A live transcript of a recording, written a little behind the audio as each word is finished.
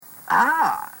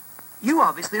Ah, you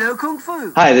obviously know Kung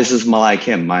Fu. Hi, this is Malai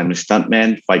Kim. I'm a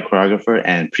stuntman, fight choreographer,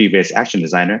 and previous action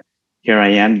designer. Here I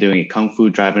am doing a Kung Fu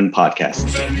Drive-In podcast.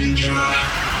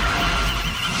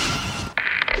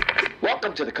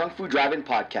 Welcome to the Kung Fu Drive-In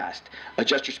podcast.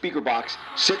 Adjust your speaker box,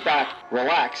 sit back,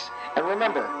 relax, and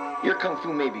remember, your Kung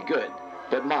Fu may be good,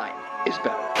 but mine is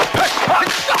better.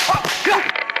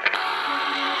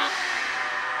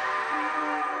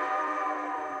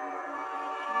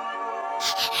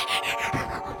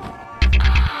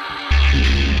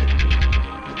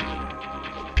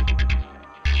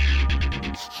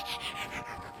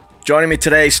 Joining me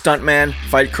today, stuntman,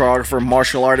 fight choreographer,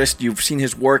 martial artist. You've seen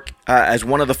his work as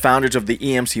one of the founders of the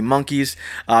EMC Monkeys.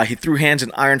 He threw hands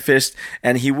in Iron Fist,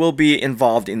 and he will be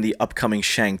involved in the upcoming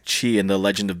Shang-Chi and the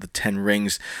Legend of the Ten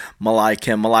Rings. Malai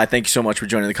Kim. Malai, thank you so much for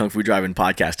joining the Kung Fu Drive-In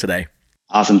podcast today.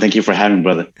 Awesome. Thank you for having me,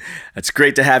 brother. It's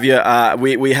great to have you.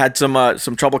 We had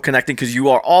some trouble connecting because you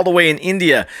are all the way in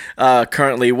India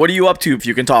currently. What are you up to, if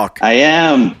you can talk? I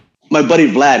am. My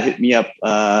buddy Vlad hit me up.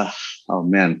 A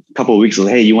couple of weeks ago.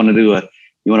 Hey, you want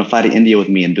to fly to India with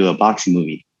me and do a boxing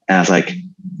movie? And I was like,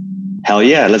 hell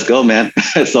yeah, let's go, man.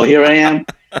 So here I am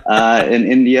in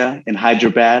India, in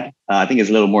Hyderabad. I think it's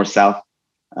a little more south,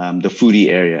 the foodie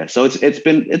area. So it's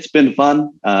been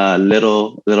fun.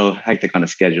 Little hectic on the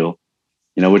schedule.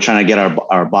 You know, we're trying to get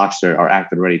our boxer, our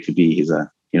actor, ready to be. He's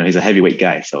a heavyweight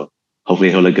guy. So hopefully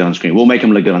he'll look good on screen. We'll make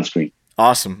him look good on screen.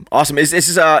 Awesome. Is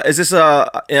this an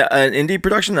indie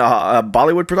production, a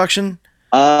Bollywood production?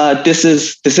 This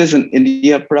is an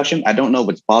India production. I don't know if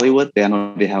it's Bollywood. I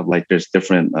know they have there's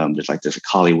different there's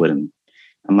Hollywood, and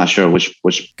I'm not sure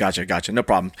which. Gotcha. No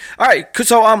problem. All right.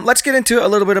 So let's get into a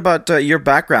little bit about your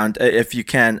background, if you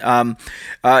can.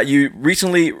 You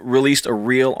recently released a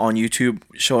reel on YouTube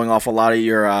showing off a lot of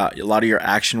your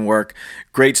action work.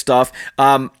 Great stuff.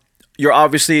 You're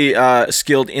obviously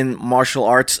skilled in martial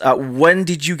arts. When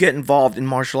did you get involved in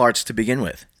martial arts to begin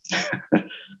with?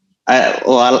 I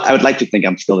would like to think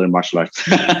I'm skilled in martial arts.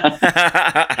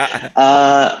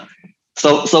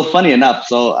 So funny enough.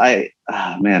 So I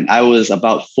was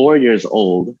about 4 years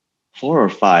old, 4 or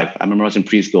 5. I remember I was in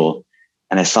preschool,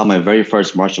 and I saw my very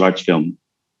first martial arts film,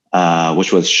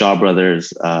 which was Shaw Brothers,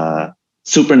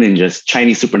 Super Ninjas,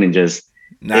 Chinese Super Ninjas,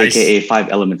 nice. AKA 5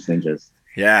 Elements Ninjas.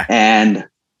 Yeah. And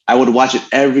I would watch it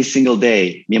every single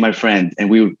day, me and my friend, and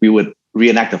we would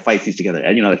reenact the fight scenes together.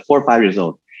 And 4 or 5 years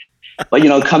old. But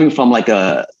coming from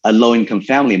a low-income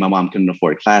family, my mom couldn't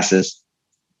afford classes.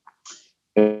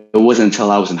 It wasn't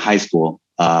until I was in high school,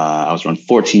 I was around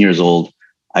 14 years old,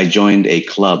 I joined a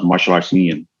club, martial arts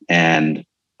union, and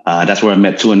that's where I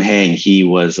met Tuan Heng. He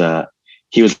was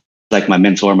like my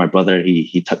mentor, my brother.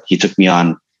 He took me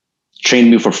on,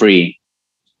 trained me for free,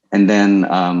 and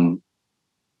then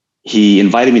he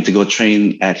invited me to go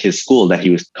train at his school that he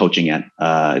was coaching at.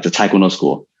 It's a Taekwondo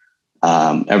school.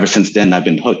 Ever since then, I've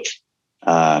been hooked.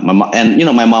 My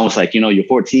mom was like, you're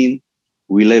 14.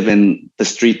 We live in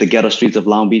the ghetto streets of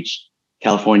Long Beach,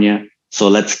 California. So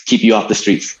let's keep you off the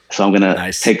streets. So I'm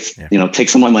gonna take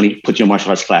some of my money, put you in martial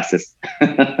arts classes.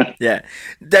 Yeah.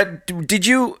 Did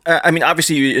you?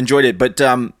 Obviously you enjoyed it, but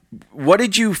what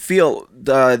did you feel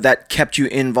that kept you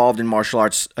involved in martial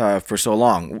arts for so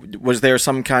long? Was there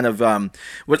some kind of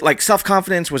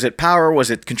self-confidence? Was it power?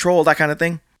 Was it control? That kind of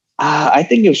thing? I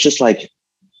think it was just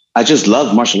I just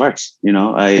love martial arts. You're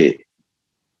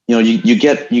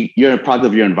a product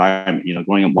of your environment.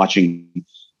 Growing up watching,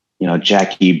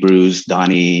 Jackie, Bruce,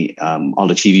 Donnie, all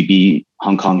the TVB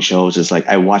Hong Kong shows. It's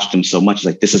I watched them so much.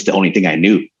 This is the only thing I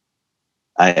knew.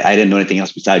 I didn't know anything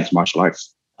else besides martial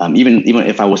arts. Even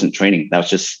if I wasn't training, that was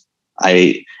just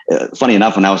funny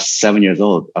enough, when I was 7 years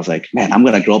old, I was like, man, I'm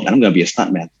gonna grow up and I'm gonna be a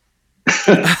stuntman.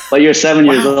 But you're 7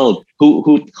 years old.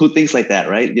 Who thinks like that,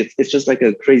 right? It's just like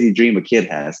a crazy dream a kid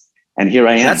has, and here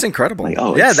I am. That's incredible.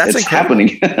 That's incredible.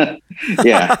 Happening.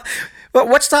 Yeah. Well,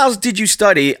 what styles did you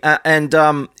study,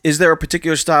 and is there a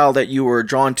particular style that you were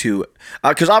drawn to?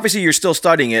 Because obviously you're still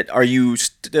studying it. Are you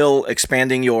still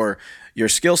expanding your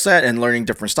skill set and learning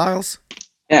different styles?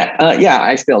 Yeah,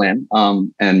 I still am.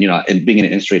 And in being in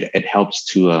an industry, it helps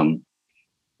to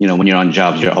when you're on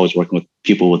jobs, you're always working with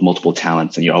people with multiple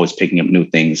talents, and you're always picking up new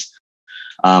things.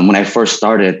 When I first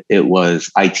started, it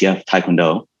was ITF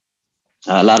Taekwondo.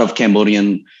 A lot of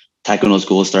Cambodian Taekwondo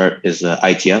schools start is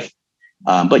ITF.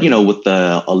 But with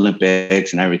the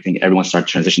Olympics and everything, everyone started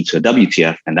transitioning to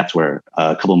WTF. And that's where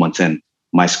a couple of months in,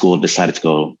 my school decided to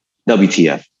go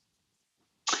WTF.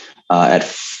 At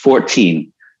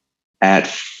 14, at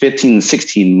 15,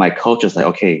 16, my coach was like,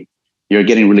 okay, you're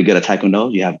getting really good at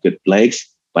Taekwondo. You have good legs.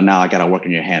 but now I got to work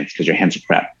on your hands because your hands are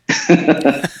crap.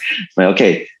 Like,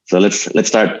 okay, so let's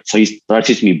start. So he started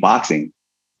teaching me boxing.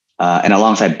 And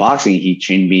alongside boxing, he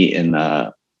trained me in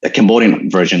a Cambodian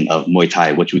version of Muay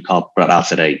Thai, which we call Prat Ao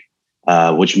Saday,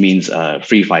 which means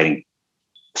free fighting.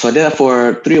 So I did that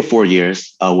for 3 or 4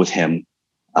 years with him.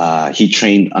 He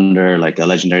trained under like a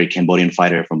legendary Cambodian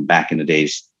fighter from back in the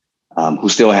days, who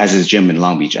still has his gym in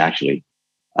Long Beach, actually.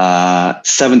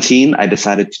 17, I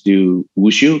decided to do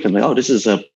Wushu because like, oh, this is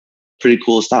a pretty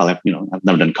cool style. I've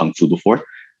never done Kung Fu before.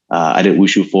 I did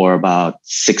Wushu for about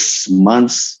 6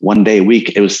 months, 1 day a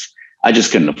week. I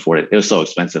just couldn't afford it. It was so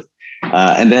expensive.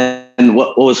 And then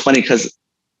what was funny, because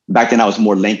back then I was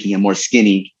more lanky and more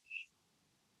skinny.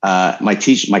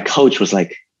 My coach was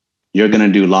like, "You're going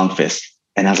to do long fist."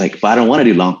 And I was like, "But I don't want to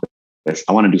do long fist.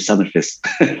 I want to do southern fist."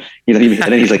 And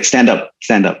then he's like, stand up.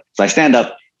 So I stand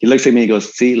up. He looks at me and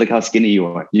goes, "See, look how skinny you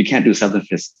are. You can't do southern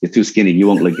fist. You're too skinny. You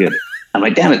won't look good." I'm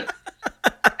like, damn it.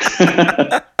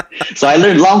 So I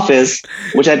learned long fist,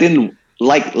 which I didn't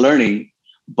like learning.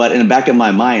 But in the back of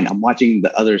my mind, I'm watching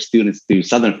the other students do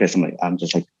southern fist. I'm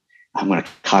just like, I'm going to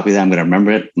copy that. I'm going to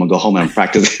remember it. I'm going to go home and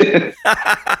practice it.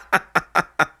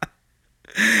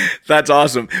 That's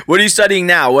awesome. What are you studying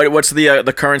now? What's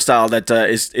the current style that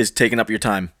is taking up your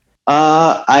time?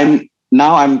 I'm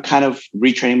kind of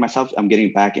retraining myself. I'm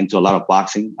getting back into a lot of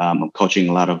boxing. I'm coaching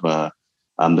a lot of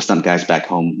the stunt guys back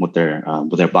home with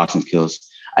their boxing skills.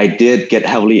 I did get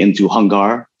heavily into Hung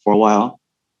Gar for a while.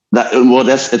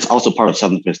 It's also part of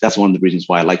Southern Fist. That's one of the reasons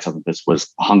why I like Southern Fist.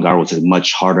 Was Hung Gar was a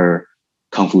much harder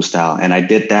kung fu style, and I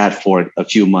did that for a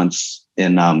few months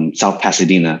in South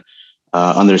Pasadena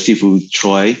under Sifu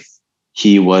Troy.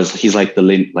 He's like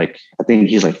I think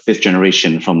he's like 5th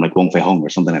generation from like Wong Fei Hong or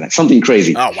something like that. Something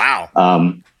crazy. Oh wow!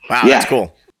 Wow, yeah. That's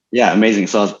cool. Yeah, amazing.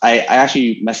 So I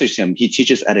actually messaged him. He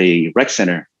teaches at a rec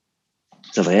center.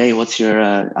 So I was like, "Hey, what's your?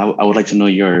 I would like to know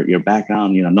your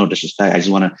background. No disrespect. I just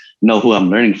want to know who I'm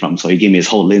learning from." So he gave me his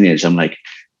whole lineage. I'm like,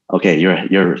 "Okay,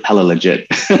 you're hella legit."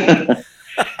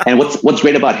 And what's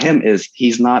great about him is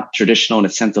he's not traditional in the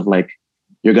sense of like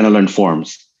you're gonna learn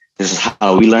forms. This is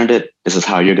how we learned it. This is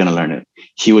how you're gonna learn it.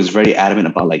 He was very adamant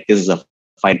about like this is a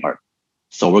fight art.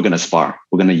 So we're gonna spar.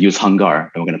 We're gonna use Hung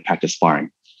Gar and we're gonna practice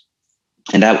sparring.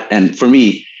 And for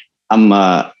me,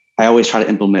 I always try to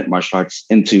implement martial arts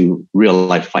into real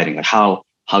life fighting. Like how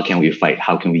can we fight?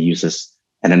 How can we use this?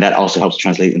 And then that also helps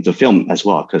translate into film as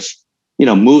well. Because,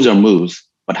 moves are moves,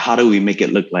 but how do we make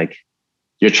it look like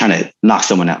you're trying to knock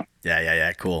someone out?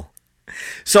 Yeah. Cool.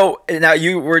 So now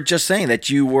you were just saying that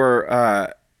you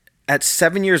were, at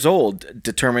 7 years old,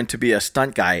 determined to be a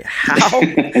stunt guy. How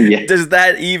Yeah. does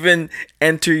that even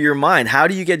enter your mind? How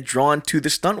do you get drawn to the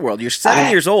stunt world? You're 7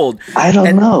 years old. I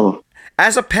don't know.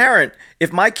 As a parent,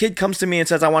 if my kid comes to me and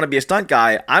says, "I want to be a stunt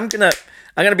guy," I'm gonna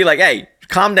be like, "Hey,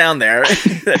 calm down there.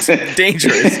 That's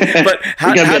dangerous." But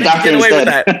how did you get away with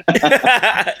that?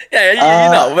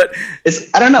 Yeah, but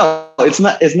I don't know.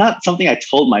 It's not something I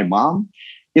told my mom.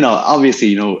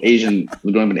 Obviously, growing up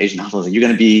in Asian households, you're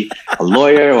going to be a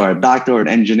lawyer or a doctor or an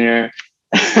engineer.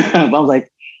 But I'm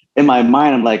like, in my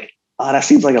mind, I'm like, oh, that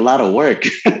seems like a lot of work.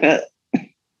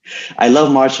 I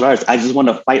love martial arts. I just want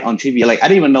to fight on TV. Like, I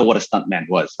didn't even know what a stuntman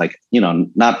was. Like,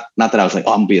 not that I was like,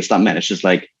 oh, I'm going to be a stuntman. It's just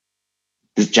like,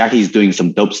 this Jackie's doing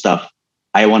some dope stuff.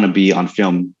 I want to be on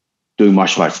film doing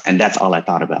martial arts. And that's all I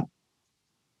thought about.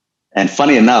 And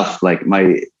funny enough, like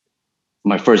my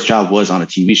first job was on a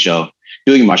TV show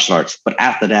doing martial arts. But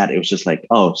after that, it was just like,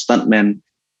 oh, stuntmen,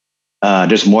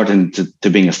 there's more to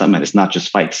being a stuntman. It's not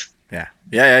just fights. Yeah.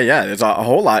 There's a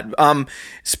whole lot.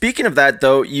 Speaking of that,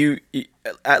 though, you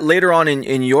later on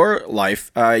in your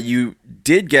life, you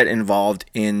did get involved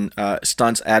in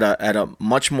stunts at a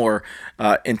much more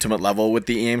intimate level with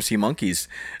the EMC Monkeys.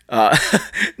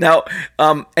 Now,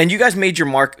 and you guys made your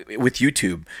mark with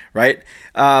YouTube, right?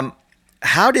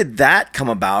 How did that come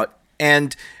about?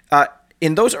 And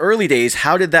in those early days,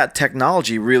 how did that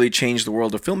technology really change the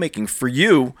world of filmmaking for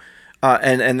you,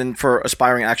 and then for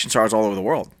aspiring action stars all over the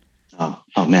world?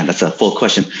 Oh man, that's a full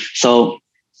question. So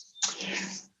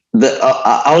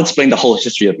I'll explain the whole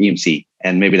history of EMC,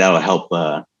 and maybe that will help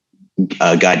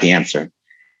guide the answer.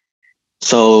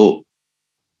 So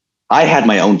I had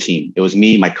my own team. It was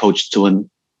me, my coach Tuan,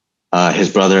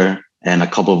 his brother, and a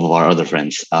couple of our other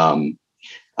friends.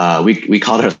 We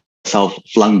called ourselves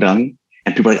Flung Dung,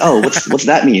 and people are like, "Oh, what's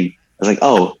that mean?" I was like,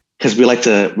 "Oh, because we like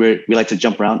to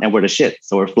jump around and we're the shit,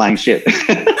 so we're flying shit."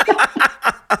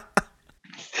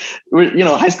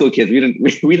 We're high school kids.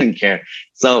 We didn't care.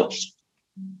 So,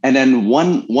 and then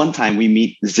one time we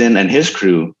meet Zin and his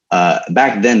crew.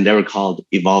 Back then they were called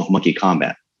Evolve Monkey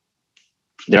Combat.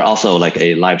 They're also like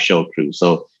a live show crew.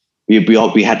 So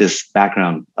we had this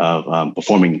background of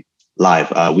performing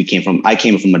live. I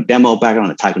came from a demo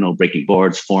background, a taekwondo, breaking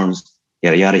boards, forms,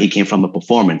 yada yada. He came from a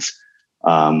performance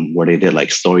where they did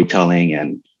like storytelling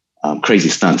and crazy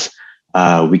stunts.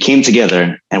 We came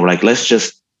together and we're like, let's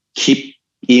just keep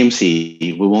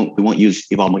EMC. We won't use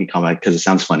Evolve Monkey Combat because it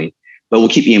sounds funny, but we'll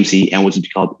keep EMC and we'll just be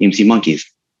called EMC Monkeys.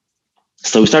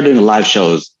 So we started doing live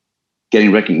shows,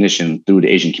 getting recognition through the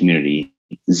Asian community.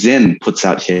 Zen puts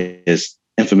out his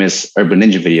infamous Urban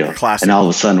Ninja video, Classic. And all of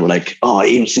a sudden we're like, oh,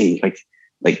 EMC,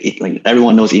 like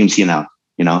everyone knows EMC now,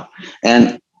 you know.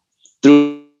 And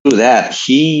through that,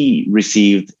 he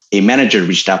received a manager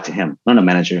reached out to him, not a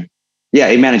manager. Yeah,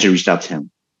 a manager reached out to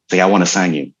him. It's like, I want to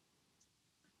sign you.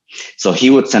 So he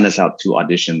would send us out to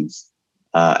auditions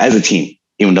as a team,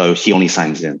 even though he only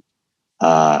signs in.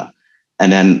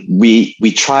 And then we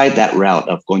tried that route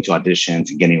of going to auditions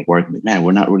and getting work. But man,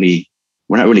 we're not really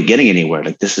getting anywhere.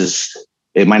 Like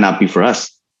it might not be for us.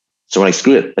 So we're like,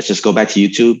 screw it. Let's just go back to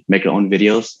YouTube, make our own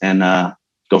videos, and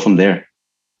go from there.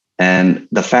 And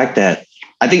the fact that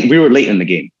I think we were late in the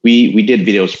game. We did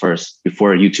videos first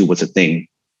before YouTube was a thing,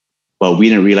 but we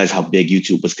didn't realize how big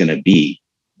YouTube was going to be.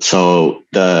 So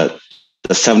the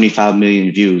 75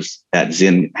 million views that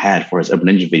Zen had for his Urban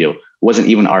Ninja video wasn't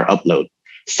even our upload.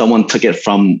 Someone took it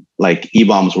from like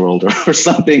eBombs World or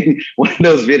something, one of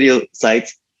those video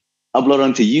sites, upload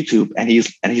onto YouTube, and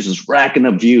he's just racking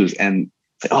up views. And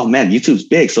it's like, oh man, YouTube's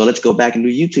big, so let's go back and do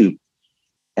YouTube.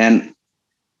 And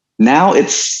now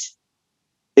it's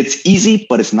easy,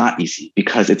 but it's not easy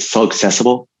because it's so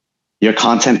accessible. Your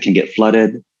content can get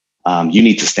flooded. You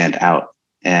need to stand out,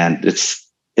 and it's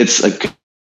a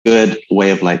good way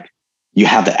of like, you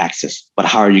have the access, but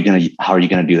how are you gonna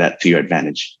do that to your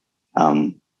advantage?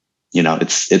 You know,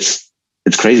 it's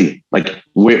crazy. Like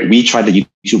we tried the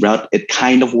YouTube route. It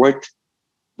kind of worked,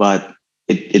 but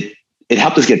it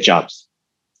helped us get jobs.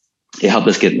 It helped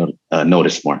us get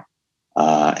noticed more.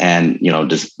 And you know,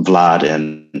 just Vlad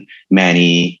and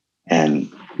Manny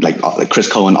and like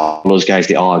Chris Cohen, all those guys,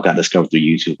 they all got discovered through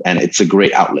YouTube, and it's a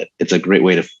great outlet. It's a great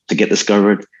way to get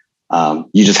discovered.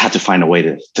 You just have to find a way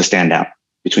to stand out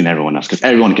between everyone else, because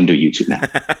everyone can do YouTube now.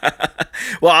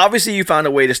 Well, obviously you found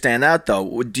a way to stand out,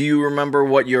 though. Do you remember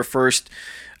what your first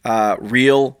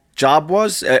real job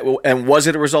was? And was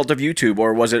it a result of YouTube,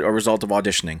 or was it a result of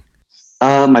auditioning?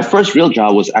 My first real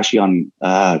job was actually on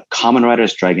Kamen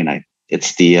Rider's Dragonite.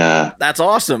 It's the that's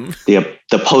awesome. The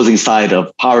opposing side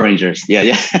of Power Rangers.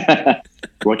 Yeah.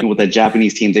 Working with the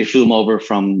Japanese team. They flew them over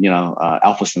from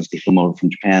Alpha Sense. They flew them over from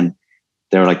Japan.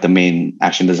 They're like the main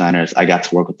action designers. I got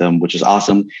to work with them, which is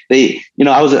awesome. They,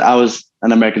 I was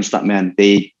an American stuntman.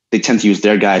 They tend to use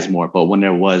their guys more, but when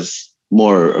there was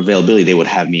more availability, they would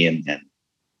have me, and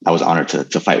I was honored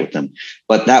to fight with them.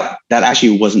 But that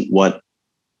actually wasn't what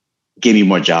gave me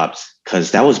more jobs,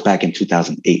 because that was back in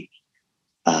 2008.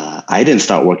 I didn't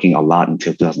start working a lot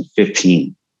until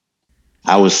 2015.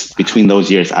 I was between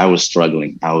those years. I was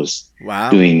struggling. I was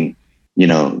doing,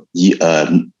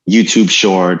 YouTube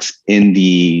shorts,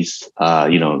 indies,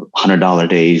 $100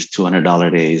 days,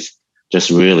 $200 days, just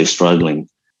really struggling.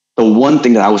 The one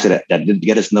thing that I would say that didn't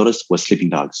get us noticed was Sleeping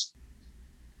Dogs.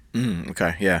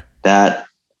 Okay, yeah. That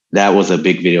was a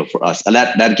big video for us, and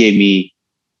that gave me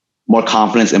more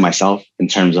confidence in myself in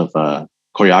terms of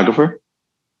choreographer.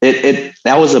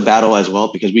 That was a battle as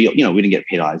well, because we didn't get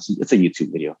paid on it. It's a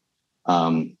YouTube video,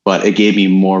 but it gave me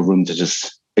more room to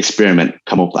just experiment,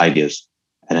 come up with ideas,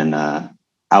 and then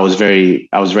I was very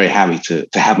happy to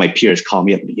have my peers call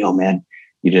me up and be, yo man,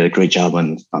 you did a great job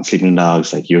on Sleeping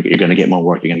Dogs. Like you're gonna get more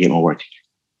work. You're gonna get more work.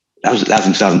 That was in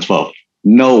 2012.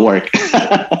 No work.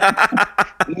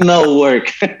 No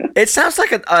work. It sounds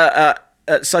like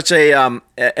such an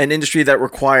industry that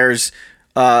requires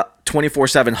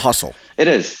 24/7 hustle. It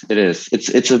is.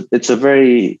 It's a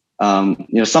very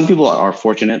some people are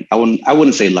fortunate. I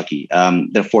wouldn't say lucky.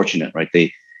 They're fortunate, right?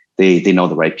 They know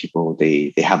the right people.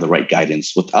 They have the right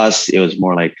guidance. With us, it was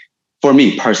more like, for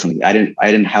me personally, I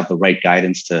didn't have the right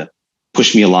guidance to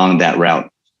push me along that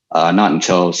route. Not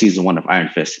until season 1 of Iron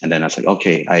Fist, and then I was like,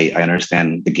 okay, I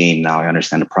understand the game now. I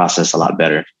understand the process a lot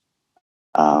better.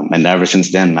 And ever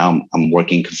since then, now I'm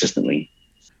working consistently.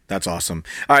 That's awesome.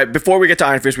 All right, before we get to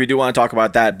Iron Fist, we do want to talk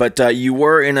about that. But you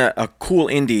were in a cool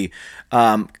indie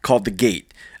called The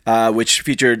Gate, which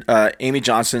featured Amy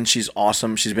Johnson. She's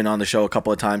awesome. She's been on the show a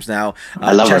couple of times now.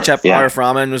 I love her. Arif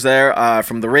Rahman was there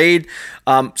from The Raid.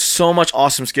 So much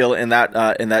awesome skill in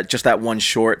that one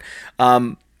short.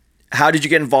 How did you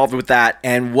get involved with that,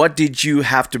 and what did you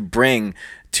have to bring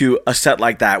to a set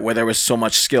like that where there was so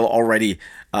much skill already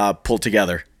pulled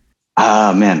together?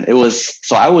 Man,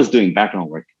 I was doing background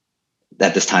work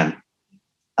at this time.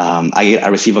 I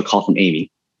received a call from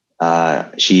Amy.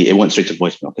 It went straight to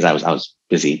voicemail because I was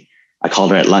busy. I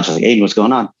called her at lunch. I was like, Amy, what's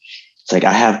going on? It's like,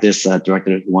 I have this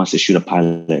director who wants to shoot a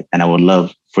pilot, and I would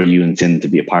love for you and Tim to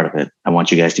be a part of it. I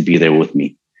want you guys to be there with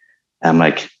me. And I'm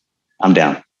like, I'm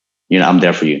down. I'm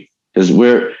there for you, because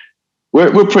we're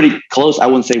pretty close. I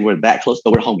wouldn't say we're that close,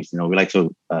 but we're homies. We like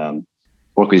to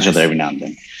work with each other every now and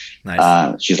then.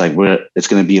 Nice. She's like, it's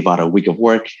going to be about a week of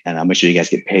work, and I'll make sure you guys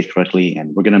get paid correctly,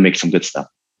 and we're going to make some good stuff.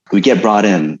 We get brought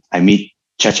in. I meet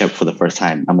Chechep for the first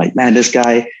time. I'm like, man, this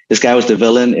guy was the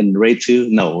villain in Raid 2.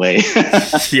 No way.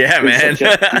 Yeah, man.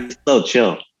 He's so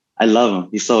chill. I love him.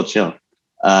 He's so chill.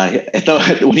 I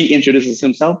thought when he introduces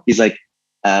himself, he's like,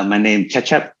 my name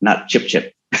Chechep, not Chip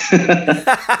Chip.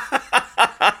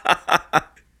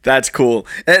 That's cool.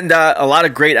 And a lot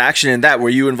of great action in that. Were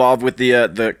you involved with the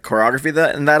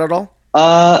choreography in that at all?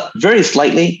 Very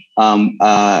slightly.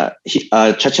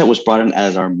 Chechep was brought in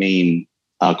as our main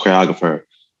choreographer.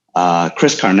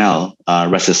 Chris Carnell,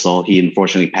 rest his soul, he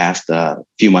unfortunately passed a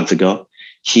few months ago.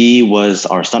 He was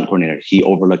our stunt coordinator. He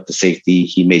overlooked the safety.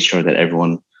 He made sure that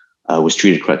everyone was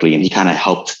treated correctly, and he kind of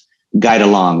helped guide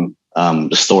along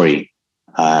the story.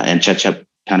 And Chechep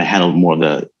kind of handled more of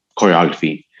the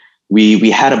choreography.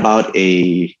 We had about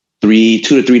a 2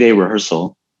 to 3 day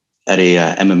rehearsal at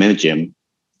a MMA gym.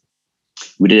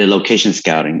 We did a location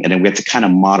scouting, and then we had to kind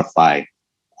of modify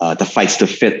the fights to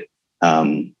fit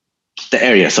the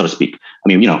area, so to speak. I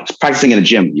mean, practicing in a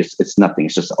gym, it's nothing.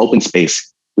 It's just an open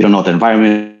space. We don't know what the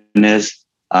environment is.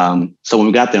 So when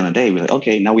we got there on a day, we were like,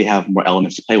 okay, now we have more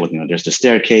elements to play with. There's the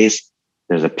staircase,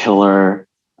 there's a pillar,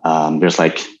 there's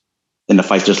like in the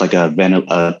fights, there's like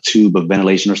a tube of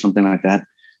ventilation or something like that.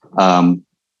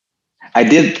 I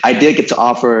did get to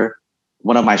offer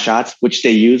one of my shots, which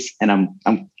they use, and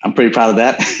I'm pretty proud of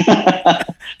that.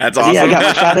 That's awesome. Yeah, I got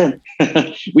my shot in.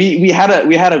 we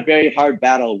had a very hard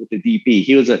battle with the DP.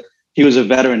 He was a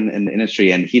veteran in the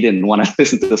industry, and he didn't want to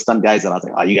listen to the stunt guys. And I was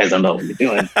like, oh, you guys don't know what you're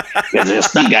doing. You guys are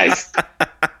just stunt guys.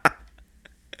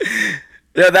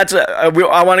 Yeah, that's. I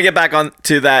want to get back on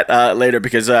to that later,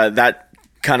 because that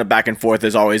kind of back and forth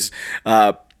is always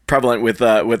prevalent with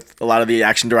a lot of the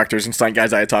action directors and stunt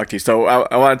guys I talked to. So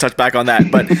I want to touch back on that.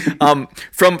 But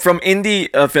from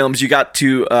indie films, you got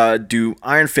to do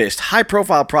Iron Fist, high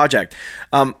profile project.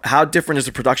 How different is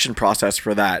the production process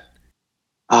for that?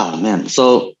 Oh man,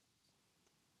 so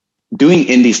doing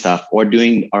indie stuff or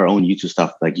doing our own YouTube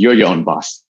stuff, like you're your own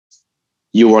boss.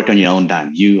 You work on your own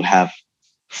dime. You have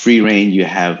free reign. You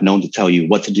have no one to tell you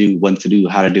what to do, when to do,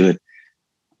 how to do it.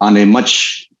 On a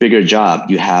much bigger job,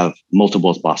 you have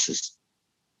multiple bosses.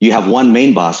 You have one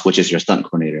main boss, which is your stunt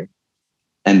coordinator.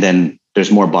 And then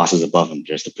there's more bosses above him.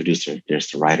 There's the producer, there's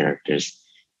the writer, there's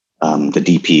the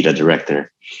DP, the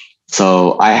director.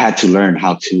 So I had to learn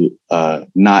how to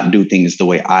not do things the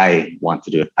way I want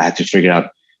to do it. I had to figure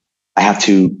out, I have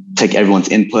to take everyone's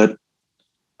input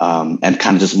and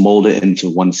kind of just mold it into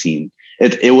one scene.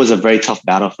 It was a very tough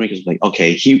battle for me, because like,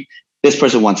 okay, this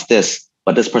person wants this,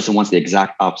 but this person wants the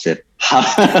exact opposite. How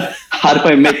do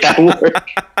I make that work?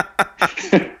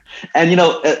 And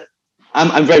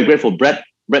I'm very grateful. Brett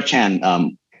Chan,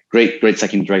 great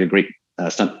second director, great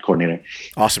stunt coordinator.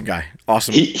 Awesome guy.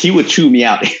 Awesome. He would chew me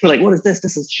out. Like, what is this?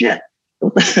 This is shit.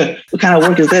 What kind of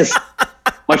work is this?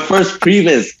 My first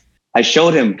previs, I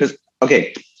showed him, because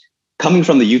coming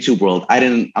from the YouTube world,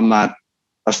 I'm not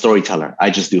a storyteller.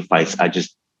 I just do fights. I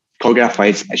just choreograph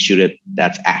fights. I shoot it.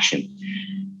 That's action.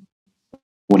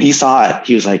 When he saw it,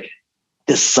 he was like,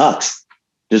 this sucks.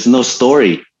 There's no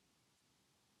story.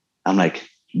 I'm like,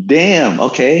 damn,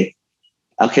 okay.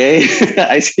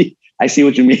 I see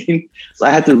what you mean. So I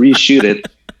had to reshoot it.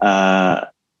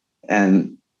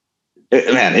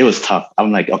 It was tough.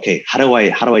 I'm like, okay, how do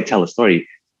I tell a story?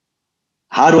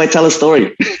 How do I tell a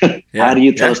story? Yeah, how do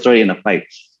you tell a story in a fight?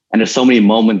 And there's so many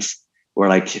moments where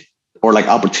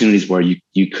opportunities where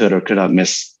you could or could not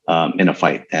miss in a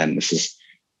fight. And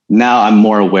now I'm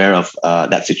more aware of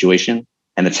that situation,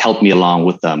 and it's helped me along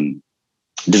with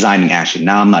designing action.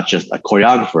 Now I'm not just a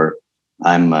choreographer;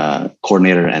 I'm a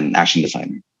coordinator and action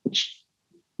designer. Which,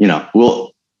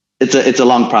 it's a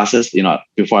long process.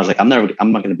 Before I was like, I'm not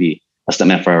going to be a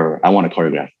stuntman forever. I want to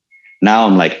choreograph. Now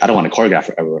I'm like, I don't want to choreograph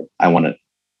forever. I want to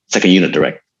second unit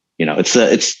direct.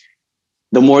 It's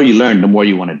the more you learn, the more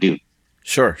you want to do.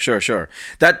 Sure.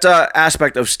 That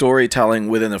aspect of storytelling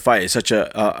within the fight is such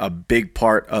a big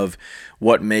part of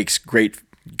what makes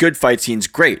good fight scenes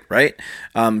great, right?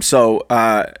 So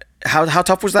how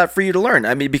tough was that for you to learn?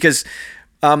 I mean, because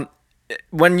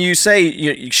when you say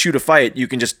you shoot a fight, you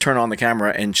can just turn on the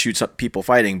camera and shoot some people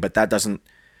fighting, but that doesn't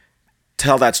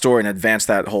tell that story and advance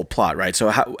that whole plot, right? So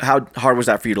how hard was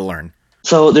that for you to learn?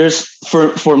 So there's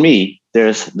for me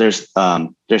there's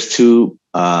two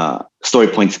story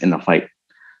points in the fight.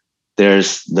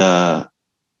 There's the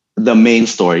main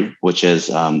story, which is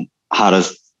how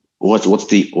does what's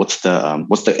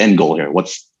the end goal here?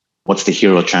 What's the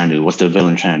hero trying to do? What's the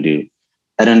villain trying to do?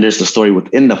 And then there's the story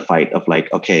within the fight of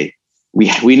like, okay,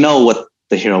 we know what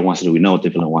the hero wants to do. We know what the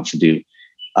villain wants to do.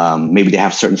 Maybe they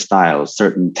have certain styles,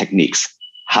 certain techniques.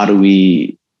 How do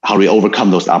we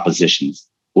overcome those oppositions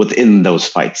within those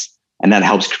fights? And that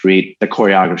helps create the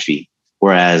choreography.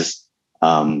 Whereas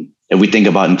if we think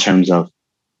about in terms of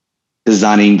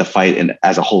designing the fight and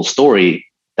as a whole story,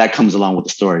 that comes along with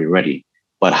the story already.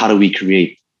 But how do we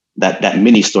create that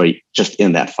mini story just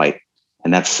in that fight?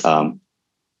 And that's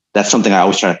something I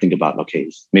always try to think about. Okay,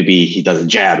 maybe he does a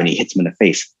jab and he hits him in the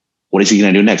face. What is he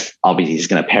going to do next? Obviously, he's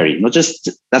going to parry. No, just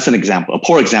that's an example, a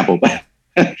poor example, but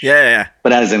yeah.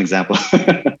 But as an example.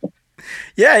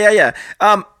 Yeah.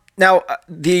 Now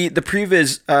the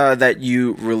previs that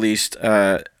you released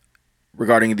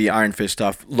regarding the Iron Fist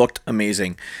stuff looked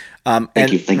amazing.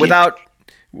 Thank you.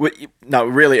 No,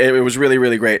 really, it was really,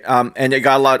 really great. And it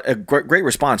got a great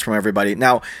response from everybody.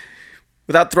 Now,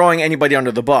 without throwing anybody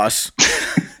under the bus,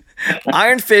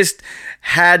 Iron Fist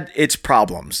had its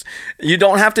problems. You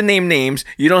don't have to name names.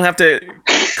 You don't have to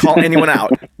call anyone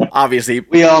out. Obviously,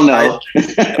 we all know.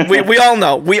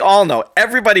 We all know.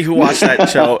 Everybody who watched that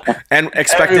show and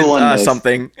expected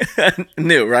something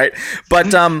new, right?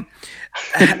 But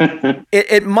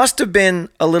it must have been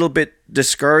a little bit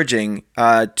discouraging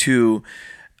to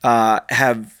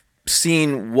have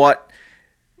seen what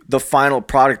the final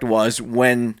product was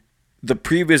when the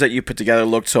previews that you put together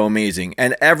looked so amazing,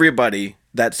 and everybody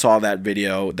that saw that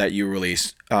video that you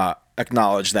released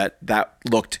acknowledged that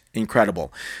looked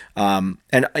incredible. And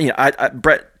you know,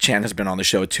 Brett Chan has been on the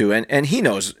show too, and he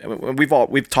knows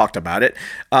we've talked about it.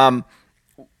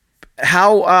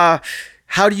 How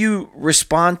do you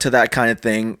respond to that kind of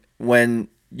thing when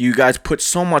you guys put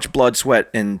so much blood, sweat,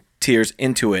 and tears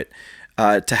into it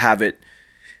to have it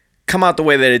come out the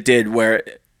way that it did, where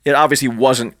it obviously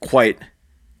wasn't quite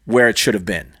where it should have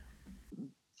been?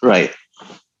 Right.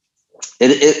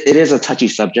 It is a touchy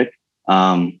subject.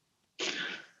 I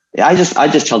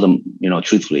just tell them,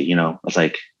 truthfully, it's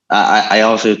like, I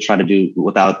also try to do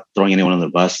without throwing anyone under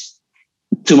the bus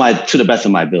to the best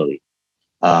of my ability.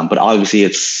 But obviously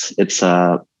it's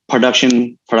a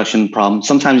production problem.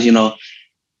 Sometimes,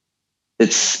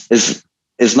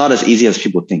 it's not as easy as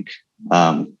people think,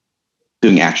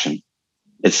 doing action.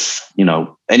 It's,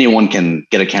 anyone can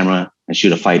get a camera and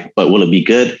shoot a fight, but will it be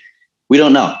good? We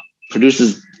don't know.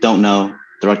 Producers don't know.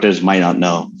 Directors might not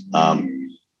know.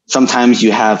 Sometimes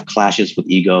you have clashes with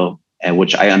ego, and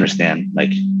which I understand.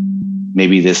 Like,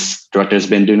 maybe this director has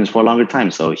been doing this for a longer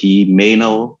time, so he may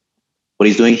know what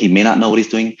he's doing. He may not know what he's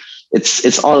doing.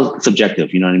 It's all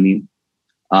subjective. You know what I mean?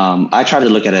 I try to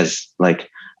look at it as like,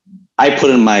 I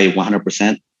put in my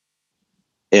 100%.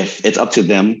 If it's up to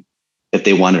them, if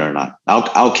they want it or not,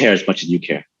 I'll care as much as you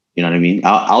care. You know what I mean?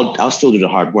 I'll still do the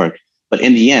hard work, but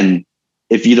in the end,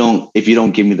 if you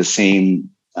don't give me the same,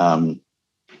 I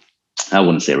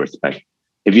wouldn't say respect.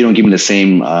 If you don't give me the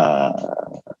same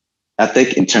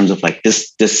ethic in terms of like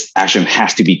this action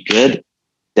has to be good,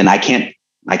 then I can't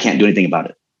do anything about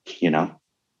it.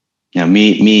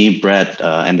 Me, Brett,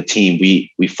 and the team,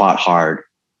 we fought hard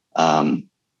to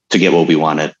get what we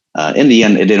wanted. In the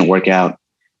end, it didn't work out,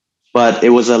 but it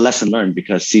was a lesson learned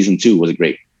because season 2 was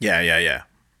great. Yeah.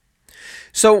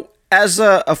 So, as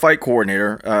a fight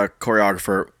coordinator,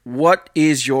 choreographer, what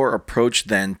is your approach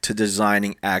then to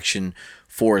designing action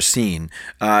for a scene?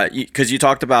 Because you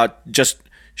talked about just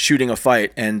shooting a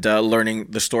fight and learning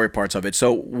the story parts of it.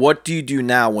 So what do you do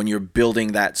now when you're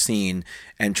building that scene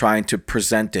and trying to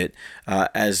present it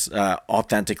as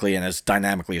authentically and as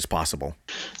dynamically as possible?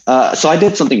 So I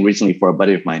did something recently for a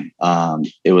buddy of mine.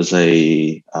 It was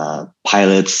a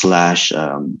pilot /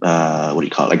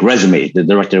 like resume. The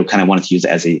director kind of wanted to use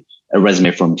it as a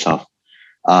resume for himself.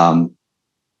 My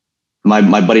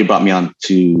buddy brought me on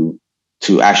to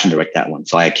action direct that one.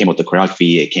 So I came up with the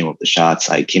choreography, I came up with the shots,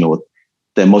 I came up with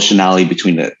the emotionality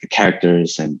between the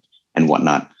characters and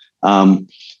whatnot.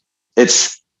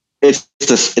 It's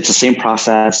the same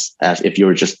process as if you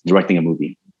were just directing a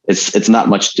movie. It's not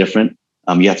much different.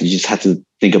 You just have to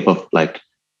think of like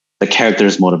the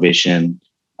character's motivation,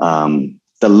 the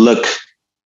look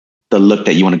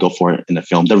that you want to go for in the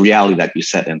film, the reality that you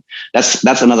set in.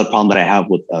 That's another problem that I have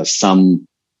with some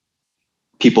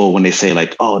people when they say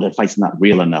like, "Oh, the fight's not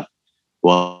real enough."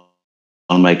 Well,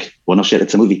 I'm like, well, no shit,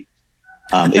 it's a movie.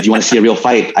 If you want to see a real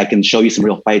fight, I can show you some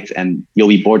real fights and you'll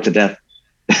be bored to death.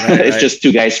 It's just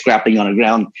two guys scrapping on the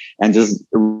ground and just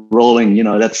rolling.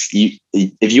 That's you.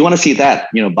 If you want to see that,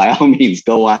 by all means,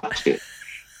 go watch it.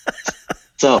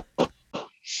 So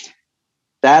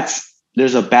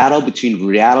there's a battle between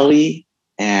reality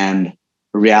and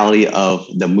reality of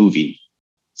the movie.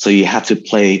 So you have to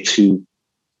play to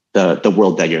the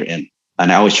world that you're in.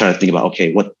 And I always try to think about,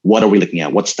 okay, what are we looking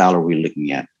at? What style are we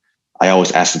looking at? I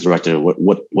always ask the director,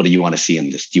 what do you want to see in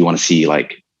this? Do you want to see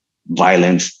like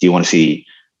violence? Do you want to see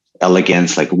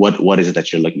elegance? Like what is it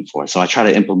that you're looking for? So I try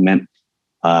to implement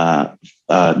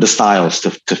the styles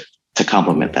to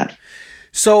complement that.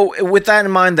 So with that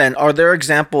in mind, then, are there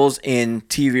examples in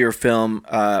TV or film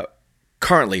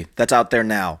currently that's out there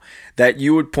now that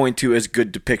you would point to as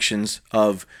good depictions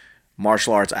of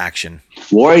martial arts action?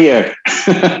 Warrior.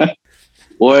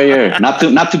 Warrior.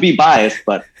 Not to be biased,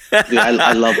 but dude,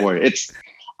 I love Warrior.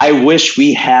 I wish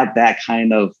we had that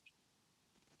kind of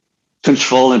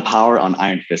control and power on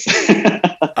Iron Fist.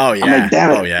 Oh yeah. I'm like,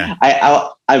 damn it. Oh yeah.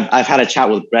 I've had a chat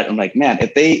with Brett. I'm like, man,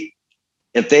 if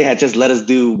they had just let us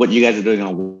do what you guys are doing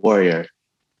on Warrior.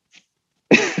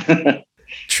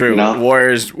 True.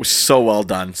 Warriors was so well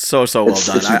done. So well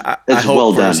done. I hope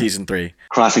well for done. Season 3.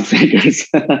 Crossing fingers.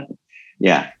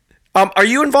 Yeah. Are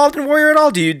you involved in Warrior at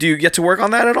all? Do you get to work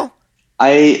on that at all?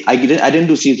 I didn't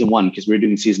do season 1 because we were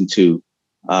doing season 2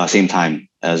 same time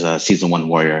as season 1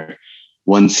 Warrior.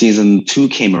 When season 2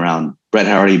 came around, Brett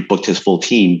had already booked his full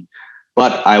team,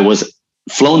 but I was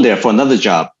flown there for another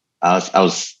job. I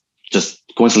was just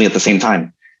coincidentally at the same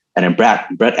time, and then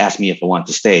Brett asked me if I wanted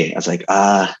to stay. I was like,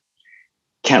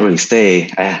 can't really stay.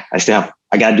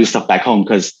 I gotta do stuff back home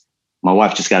because my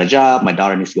wife just got a job. My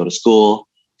daughter needs to go to school.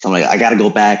 So I'm like, I gotta go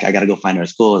back. I gotta go find her at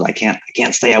school. I can't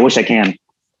stay. I wish I can,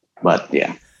 but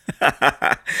yeah.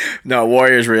 No,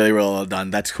 Warrior's really, really well done.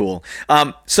 That's cool.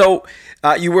 So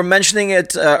you were mentioning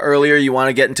it earlier. You want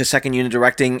to get into second unit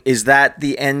directing. Is that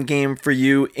the end game for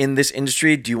you in this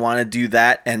industry? Do you want to do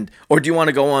that, or do you want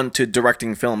to go on to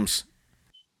directing films?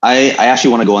 I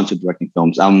actually want to go on to directing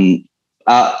films.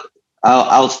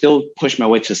 I'll still push my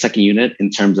way to second unit in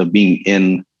terms of being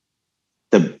in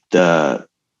the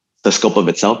scope of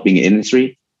itself, being in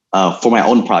industry. For my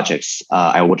own projects,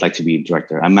 I would like to be a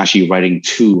director. I'm actually writing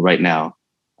 2 right now.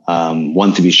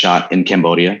 One to be shot in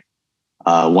Cambodia,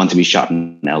 one to be shot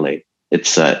in LA.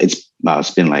 It's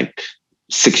been like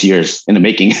 6 years in the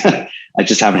making. I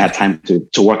just haven't had time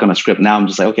to work on a script. Now I'm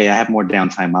just like, okay, I have more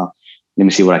downtime. Let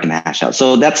me see what I can hash out.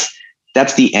 So that's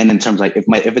the end in terms of like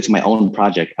if it's my own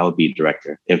project, I would be a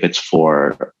director. If it's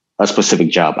for a specific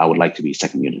job, I would like to be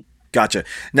second unit. Gotcha.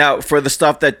 Now, for the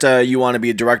stuff that you want to be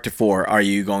a director for, are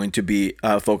you going to be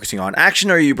focusing on action,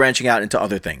 or are you branching out into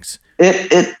other things?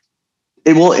 It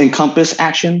will encompass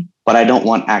action, but I don't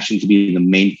want action to be the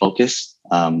main focus.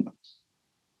 I'm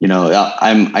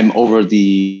over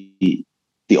the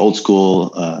old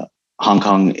school Hong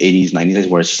Kong 80s, 90s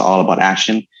where it's just all about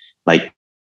action. Like,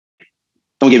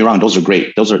 don't get me wrong, those are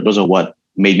great. Those are what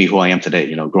made me who I am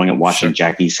today. Growing up watching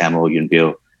Jackie, Sammo, Yuen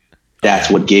Biao.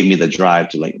 That's what gave me the drive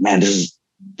to like, man, this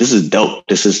is dope.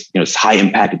 This is, it's high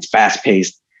impact. It's fast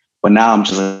paced. But now I'm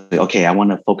just like, okay, I want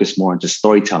to focus more on just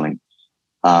storytelling.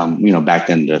 Back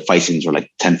then the fight scenes were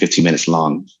like 10, 15 minutes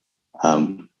long.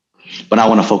 But I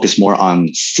want to focus more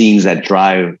on scenes that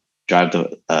drive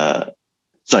fight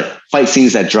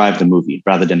scenes that drive the movie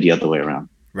rather than the other way around.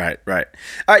 Right.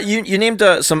 You named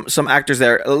some actors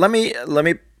there. Let me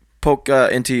poke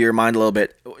into your mind a little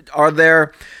bit. Are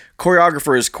there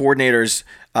choreographers, coordinators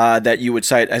that you would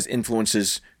cite as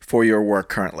influences for your work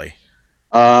currently?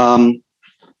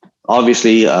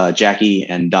 Obviously, Jackie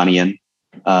and Donnie Yen.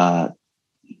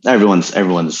 Everyone's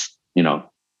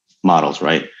models,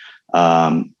 right?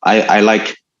 I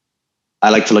like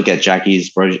to look at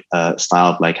Jackie's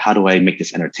style of like, how do I make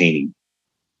this entertaining?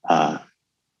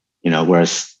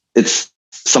 Whereas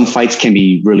some fights can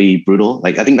be really brutal.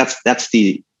 Like I think that's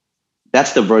the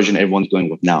version everyone's going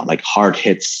with now. Like hard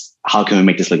hits. How can we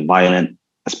make this like violent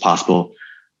as possible?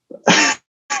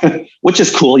 Which is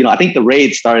cool. I think the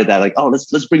Raid started that. Like, oh,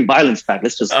 let's bring violence back.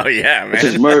 Let's just let's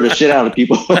just murder the shit out of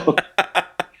people.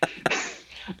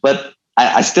 But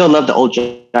I still love the old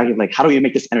Jackie. Like, how do we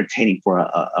make this entertaining for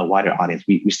a wider audience?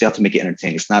 We still have to make it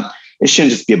entertaining. It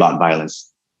shouldn't just be about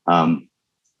violence.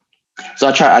 So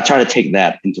I try to take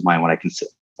that into mind when I can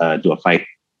do a fight.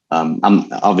 I'm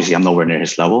nowhere near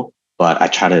his level, but I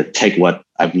try to take what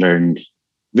I've learned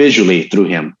visually through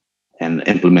him and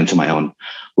implement to my own.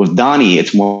 With Donnie,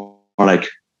 it's more like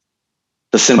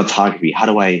the cinematography. How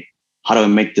do I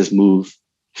make this move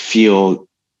feel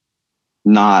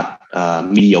not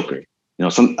mediocre?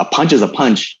 A punch is a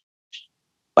punch,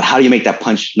 but how do you make that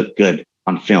punch look good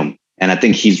on film? And I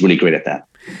think he's really great at that.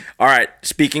 All right.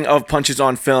 Speaking of punches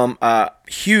on film,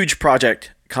 huge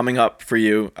project coming up for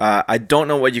you. I don't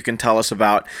know what you can tell us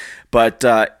about, but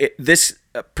this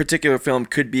particular film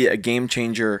could be a game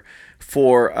changer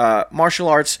for martial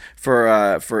arts,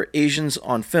 for Asians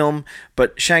on film.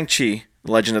 But Shang-Chi,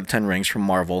 Legend of the Ten Rings from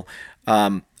Marvel,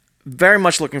 very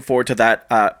much looking forward to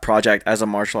that project as a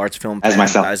martial arts film fan, As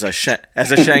myself. as a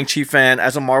Shang-Chi fan,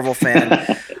 as a Marvel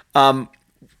fan.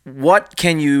 What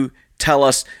can you tell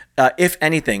us, if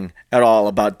anything at all,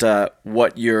 about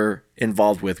what you're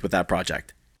involved with that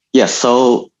project? Yeah.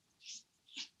 So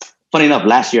funny enough,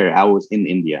 last year I was in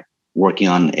India working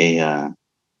on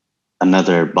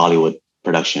another Bollywood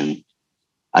production.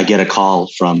 I get a call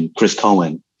from Chris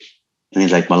Cohen, and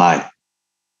he's like, Malai,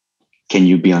 can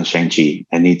you be on Shang-Chi?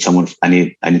 I need someone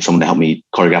to help me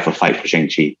choreograph a fight for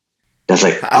Shang-Chi. That's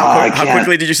like, how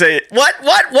quickly did you say it? What?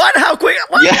 How quick?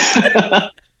 What? Yeah.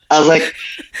 I was like,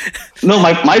 no,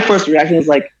 my first reaction was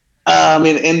like, I'm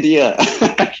in India.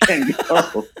 I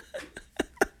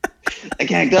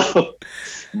can't go.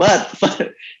 But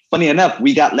funny enough,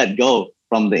 we got let go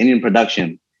from the Indian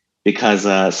production because,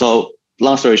 so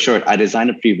long story short, I designed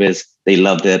a previs. They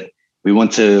loved it. We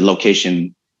went to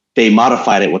location. They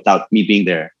modified it without me being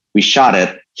there. We shot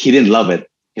it. He didn't love it.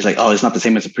 He's like, oh, it's not the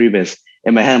same as the previs.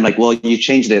 In my head, I'm like, well, you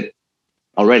changed it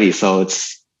already. So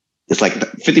it's like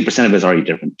 50% of it is already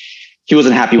different. He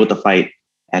wasn't happy with the fight.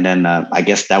 And then I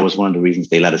guess that was one of the reasons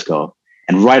they let us go.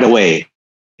 And right away,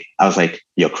 I was like,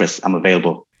 yo, Chris, I'm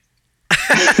available.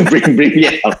 bring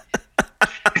me out.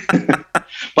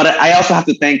 But I also have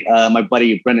to thank my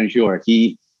buddy, Brendan Huer.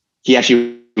 He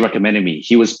actually recommended me.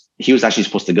 He was actually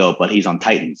supposed to go, but he's on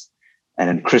Titans. And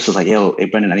then Chris was like, yo, hey,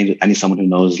 Brendan, I need someone who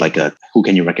knows, like, who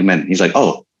can you recommend? He's like,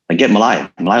 oh, like, get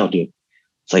Malai. Malai will do it.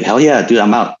 It's like, hell yeah, dude,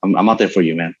 I'm out. I'm out there for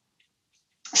you, man.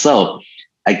 So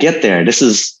I get there. This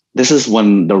is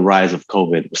when the rise of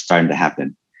COVID was starting to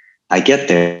happen. I get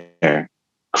there.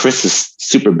 Chris is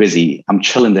super busy. I'm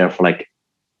chilling there for like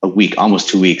a week, almost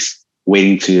 2 weeks,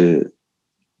 waiting to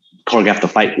choreograph the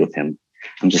fight with him.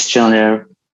 I'm just chilling there.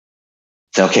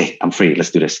 Say, okay, I'm free.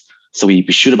 Let's do this. So we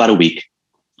shoot about a week.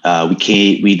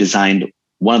 We designed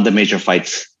one of the major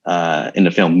fights in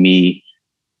the film. Me,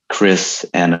 Chris,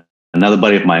 and another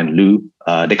buddy of mine, Lou.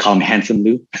 They call him Handsome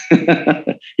Lou.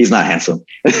 He's not handsome.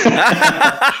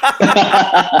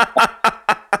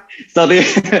 So they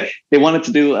wanted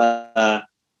to do a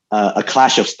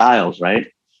clash of styles, right?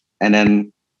 And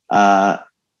then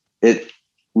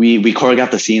we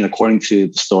choreographed the scene according to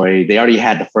the story. They already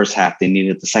had the first half. They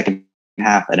needed the second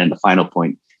half, and then the final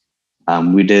point.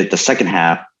 We did the second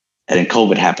half, and then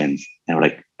COVID happened, and we're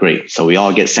like, great. So we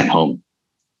all get sent home.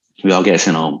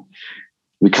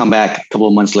 We come back a couple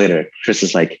of months later. Chris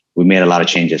is like, we made a lot of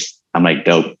changes. I'm like,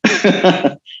 dope.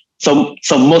 So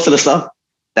most of the stuff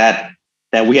that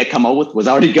we had come up with was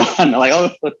already gone. I'm like,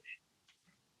 oh,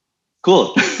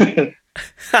 cool.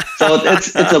 So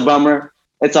it's a bummer.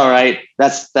 It's all right.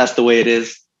 That's the way it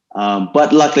is.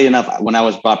 But luckily enough, when I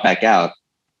was brought back out,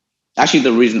 actually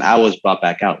the reason I was brought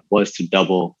back out was to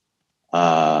double.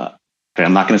 I'm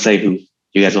not going to say who.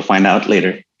 You guys will find out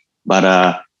later.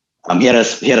 But he had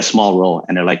a small role,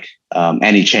 and they're like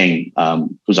Annie Chang,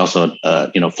 who's also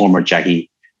former Jackie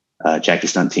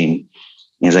stunt team. And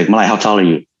he's like, Malai, how tall are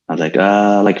you? I was like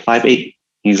 5'8".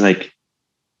 He's like,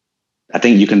 I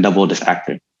think you can double this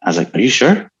actor. I was like, are you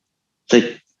sure? It's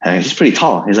like, he's pretty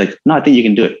tall. He's like, no, I think you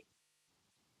can do it.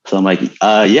 So I'm like,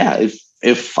 yeah,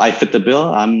 if I fit the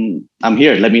bill, I'm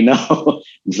here. Let me know.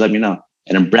 Just let me know.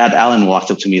 And then Brad Allen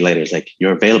walked up to me later. He's like,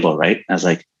 you're available, right? I was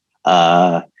like,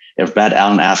 if Brad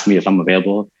Allen asked me if I'm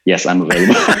available, yes, I'm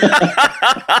available.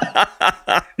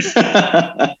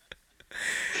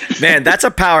 Man, that's a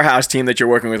powerhouse team that you're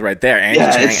working with right there. Annie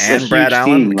Chang and Brad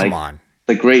Allen. Come on.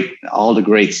 All the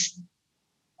greats.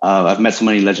 I've met so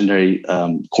many legendary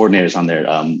coordinators on there.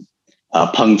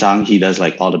 Peng Zhang, he does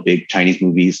like all the big Chinese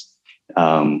movies.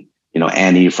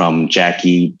 Annie from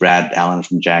Jackie, Brad Allen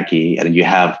from Jackie, and then you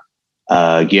have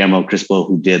Guillermo Crispo,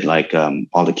 who did like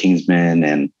all the Kingsman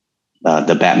and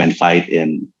the Batman fight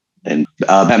in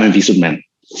Batman v Superman.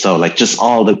 So like just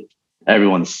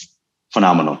everyone's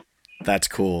phenomenal. That's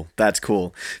cool.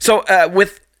 So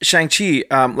with Shang-Chi,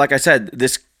 like I said,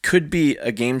 this could be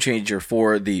a game changer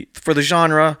for the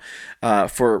genre,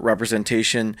 for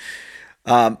representation.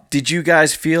 Did you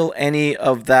guys feel any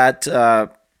of that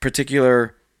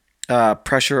particular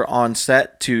pressure on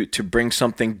set to bring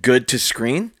something good to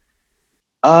screen?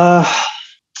 I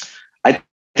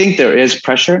think there is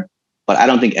pressure, but I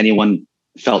don't think anyone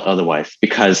felt otherwise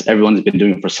because everyone's been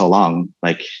doing it for so long.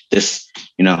 Like this,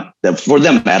 for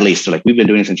them at least, like we've been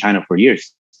doing this in China for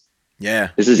years. Yeah,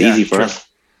 this is easy for us,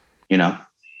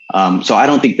 So I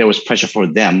don't think there was pressure for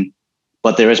them,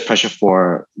 but there is pressure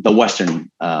for the Western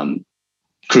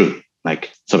crew,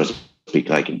 like so to speak,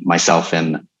 like myself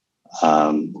and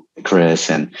Chris.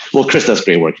 And well, Chris does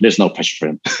great work. There's no pressure for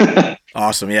him.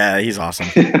 Awesome. Yeah, he's awesome.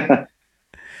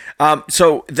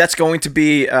 So that's going to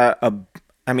be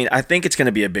I mean, I think it's going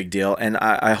to be a big deal, and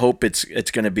I hope it's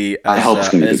going to be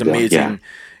as amazing.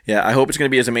 Yeah, I hope it's going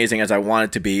to be as amazing as I want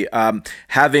it to be.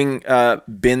 Having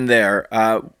been there,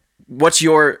 what's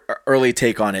your early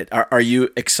take on it? Are you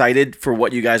excited for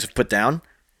what you guys have put down?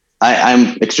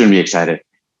 I'm extremely excited.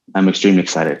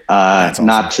 That's awesome.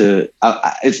 Not to,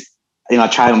 it's, I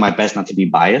try my best not to be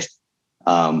biased.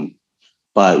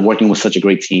 But working with such a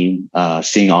great team,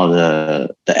 seeing all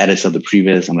the edits of the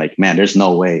previs, I'm like, man, there's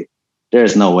no way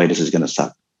this is gonna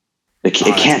suck. It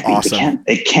can't be. Awesome.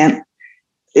 It can't.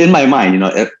 In my mind,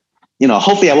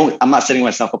 hopefully I'm not setting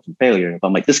myself up for failure. But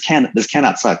I'm like, this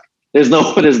cannot suck. There's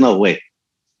no way.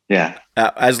 Yeah.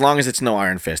 As long as it's no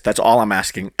Iron Fist, that's all I'm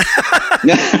asking.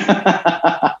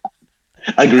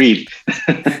 Agreed.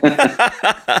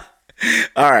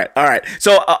 All right.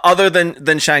 So other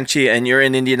than Shang-Chi, and you're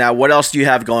in India now, what else do you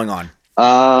have going on?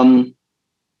 And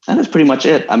that's pretty much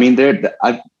it. I mean,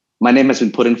 my name has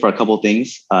been put in for a couple of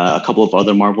things, a couple of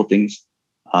other Marvel things.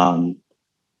 But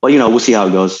we'll see how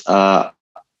it goes. I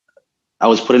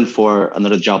was put in for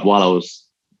another job while I was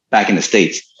back in the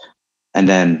States. And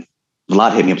then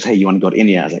Vlad hit me up and said, hey, you want to go to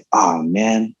India? I was like, oh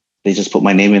man, they just put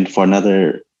my name in for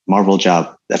another Marvel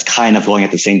job that's kind of going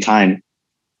at the same time.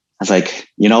 I was like,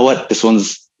 you know what? This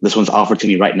one's offered to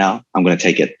me right now. I'm going to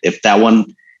take it. If that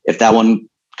one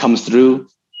comes through,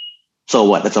 so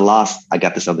what? That's a loss. I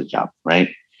got this other job, right?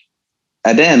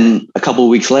 And then a couple of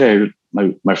weeks later,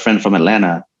 my friend from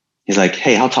Atlanta, he's like,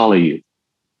 hey, how tall are you?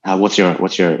 What's your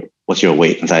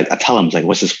weight? And so I tell him, like,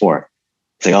 what's this for?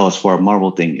 He's like, oh, it's for a Marvel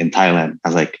thing in Thailand. I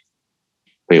was like,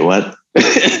 wait, what?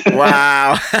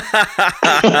 Wow.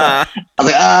 I was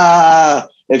like,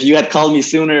 if you had called me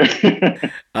sooner.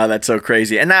 That's so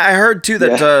crazy. And I heard too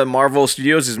that Marvel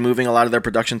Studios is moving a lot of their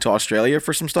production to Australia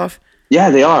for some stuff.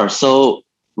 Yeah, they are. So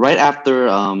right after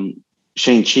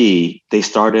Shang-Chi, they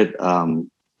started doing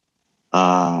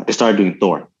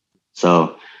Thor.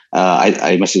 So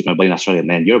I messaged my buddy in Australia,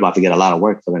 man, you're about to get a lot of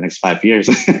work for the next 5 years.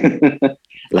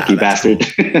 Lucky bastard.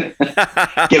 Cool.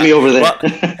 Get me over there.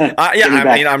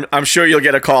 Well, I'm sure you'll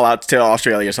get a call out to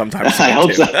Australia sometime soon. I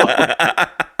hope so.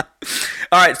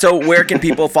 All right. So where can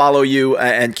people follow you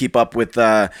and keep up with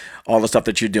all the stuff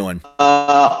that you're doing?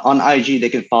 On IG, they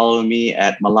can follow me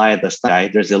at Malaya the Stunt Guy.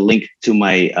 There's a link to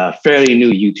my fairly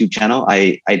new YouTube channel.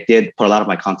 I did put a lot of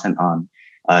my content on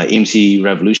AMC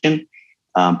Revolution,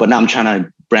 but now I'm trying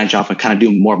to branch off and kind of do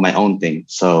more of my own thing.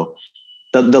 So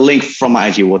the link from my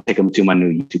IG will take them to my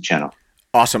new YouTube channel.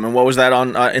 Awesome. And what was that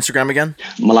on Instagram again?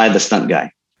 Malaya the Stunt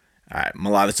Guy. All right,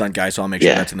 Malaya the Stunt Guy, so I'll make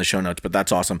sure that's in the show notes, but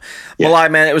that's awesome. Yeah. Malaya,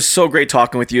 man, it was so great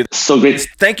talking with you. So great.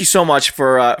 Thank you so much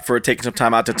for taking some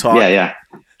time out to talk. Yeah.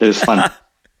 It was fun.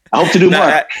 I hope to do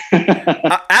more.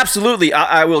 Absolutely.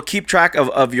 I will keep track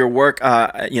of your work.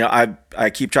 I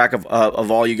keep track of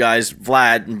all you guys,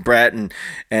 Vlad and Brett and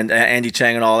Andy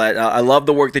Chang and all that. I love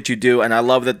the work that you do, and I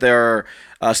love that there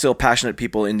are still passionate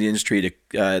people in the industry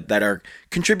that are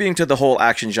contributing to the whole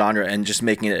action genre and just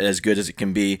making it as good as it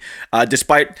can be,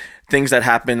 despite things that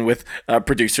happen with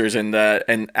producers and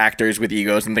actors with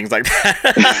egos and things like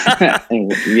that.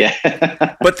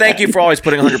 Yeah. But thank you for always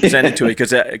putting 100% into it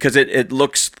because it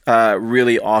looks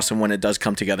really awesome when it does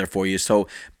come together for you. So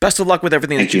best of luck with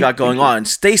everything that you got going on.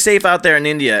 Stay safe out there in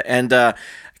India, and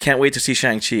can't wait to see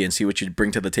Shang-Chi and see what you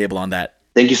bring to the table on that.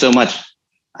 Thank you so much.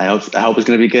 I hope it's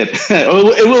going to be good.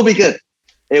 It will be good.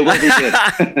 It will be good.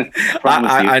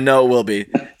 I know it will be.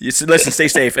 Listen, stay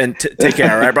safe and take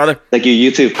care, all right, brother? Thank you.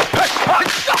 You too.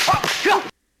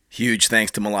 Huge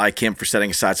thanks to Malaya Kim for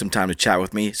setting aside some time to chat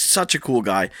with me. Such a cool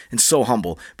guy and so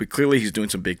humble, but clearly he's doing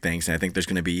some big things, and I think there's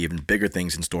going to be even bigger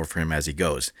things in store for him as he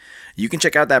goes. You can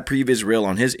check out that previs reel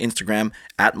on his Instagram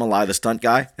at Malaya the Stunt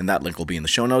Guy, and that link will be in the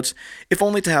show notes, if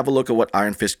only to have a look at what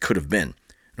Iron Fist could have been.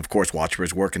 And of course, watch for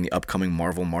his work in the upcoming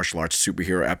Marvel martial arts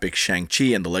superhero epic Shang-Chi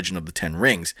and the Legend of the Ten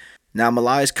Rings. Now,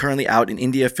 Malaya is currently out in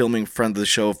India filming friend of the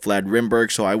show, Vlad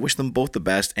Rimberg, so I wish them both the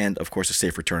best and, of course, a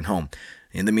safe return home.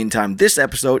 In the meantime, this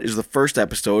episode is the first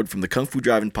episode from the Kung Fu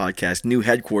Driving Podcast new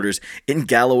headquarters in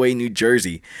Galloway, New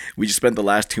Jersey. We just spent the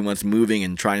last 2 months moving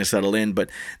and trying to settle in, but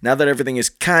now that everything is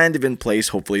kind of in place,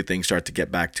 hopefully things start to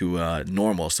get back to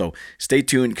normal. So stay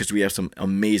tuned because we have some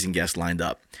amazing guests lined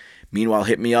up. Meanwhile,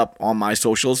 hit me up on my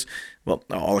socials, well,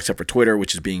 all except for Twitter,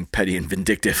 which is being petty and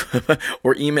vindictive,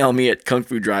 or email me at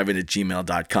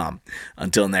kungfudriving@gmail.com.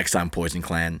 Until next time, Poison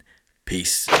Clan,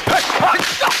 peace.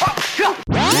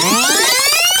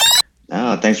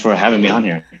 Oh, thanks for having me on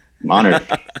here. I'm honored.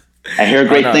 I hear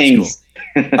great things.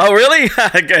 Cool. Oh, really?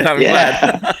 Good. I'm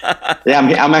glad. Yeah,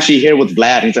 I'm actually here with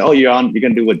Vlad. He's like, oh, you're going to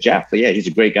do with Jeff. So yeah, he's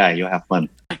a great guy. You'll have fun.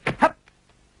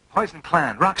 Poison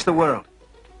Clan rocks the world.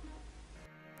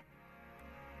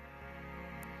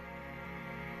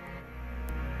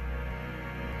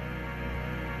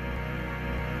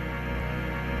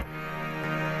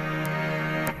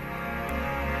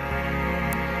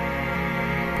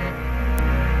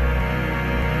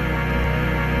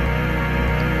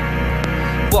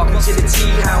 Walking to the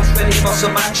tea house, ready for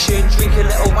some action. Drink a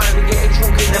little wine, we're getting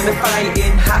drunk and then we're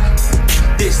fighting.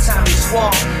 Ha! This time it's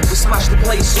war. We smash the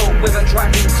place up with a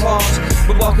dragon claws.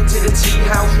 We're walking to the tea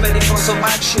house, ready for some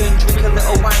action. Drink a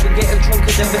little wine, we're getting drunk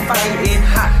and then we're fighting.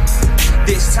 Ha!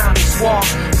 This time it's war.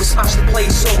 We smash the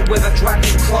place up with a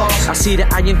dragon claws. I see the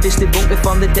iron-fisted monk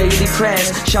before the daily prayers.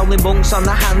 Shaolin monks on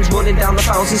their hands running down the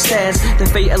 1,000 stairs. The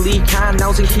fate of Lee Khan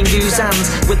now's in King Hu's hands.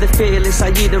 With the fearless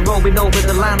Aida roaming over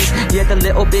the land. Yeah, the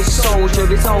little big soldier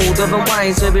is older and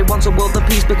wiser. He wants a world of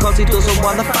peace because he doesn't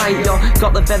want to fight, yo.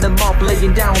 Got the venom mob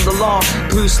laying down the law.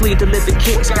 Bruce Lee delivered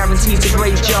kicks guaranteed to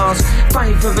break jaws.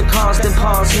 Fight for the cause, then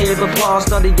pause, hear applause.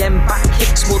 Not the end back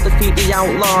kicks will defeat the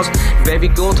outlaws. Very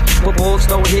good, but balls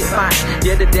don't hit back.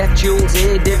 Yeah, the death jewels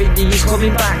here, Derek Lee's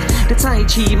coming back. The Tai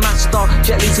Chi master,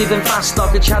 Jet Li's even faster.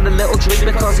 Could chant a little drink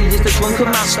because he is the drunken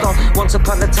master. Once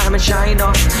upon a time in China,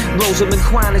 Rosamund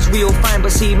Kwan is real fine,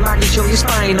 but see Maggie Chung is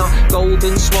finer.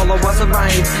 Golden Swallow has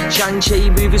arrived. Shang-Chi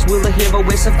movies, will the hero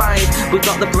will survive? We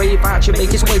got the brave archer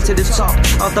make his way to the top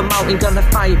of the mountain, gonna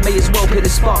fight, may as well pick the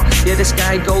spot. Yeah, the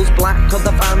sky goes black, cause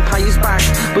the vampire's back.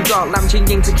 We got Lam Ching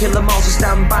Ying to kill them all, so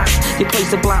stand back. He plays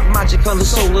the black magic on the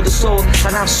soul of the sword,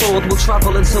 and our sword will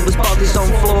travel until his body's on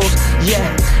floors. Yeah,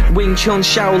 Wing Chun,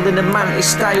 Shaolin and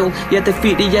Mantis style. Yeah,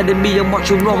 defeat the enemy and watch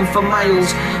him run for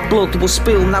miles. Blood will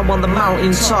spill now on the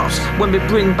mountain tops when we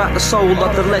bring back the soul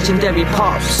of the legendary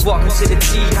Pops. Walking to the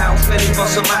tea house, ready for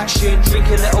some action. Drink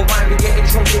a little wine, we're getting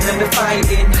drunk and then we're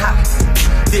fighting. Ha!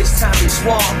 This time it's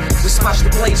war. We smash the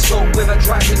place up with a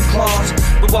dragon claws.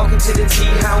 We're walking to the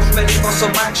tea house, ready for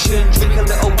some action. Drink a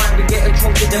little wine, we're getting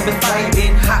drunk and then we're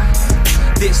fighting. Ha!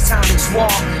 This time it's war.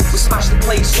 We smash the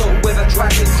place up with a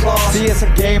dragon claws. See, it's a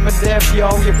game of death, yo.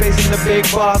 You're facing the big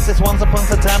boss. It's once upon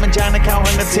a time in China,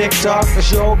 counting the TikTok. The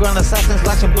Shogun assassins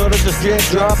slashing blood or just drip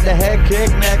drop. The head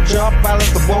kick, neck chop, violence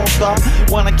that won't stop.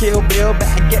 Wanna kill Bill,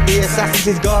 better get the assassins.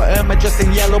 He's got Irma just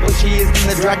in yellow, but she is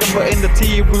in the dragon, but in the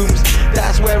tea rooms.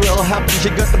 That's where it'll happen. She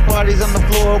got the bodies on the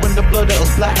floor when the blood it'll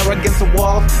splatter against the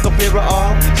wall. No fear at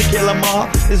all to kill them all.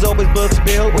 There's always blood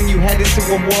spilled when you head into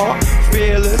a war.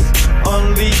 Fearless,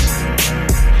 unleashed.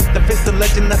 The fist of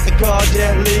legend that they call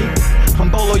Jet Li. I'm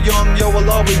Bolo Young, yo, will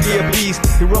always be a beast.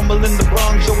 You rumble in the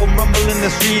Bronx, yo, will rumble in the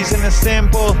streets. And it's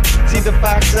simple, see the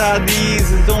facts are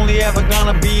these. There's only ever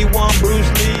gonna be one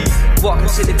Bruce Lee. Walking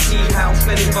to the tea house,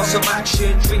 ready for some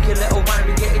action. Drink a little wine,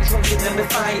 we're getting drunk and then we're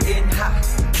fighting. Ha!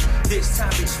 This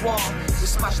time it's war. We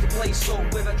smash the place up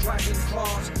with a dragon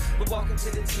claws. We're walking to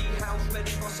the tea house,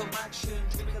 ready for some action.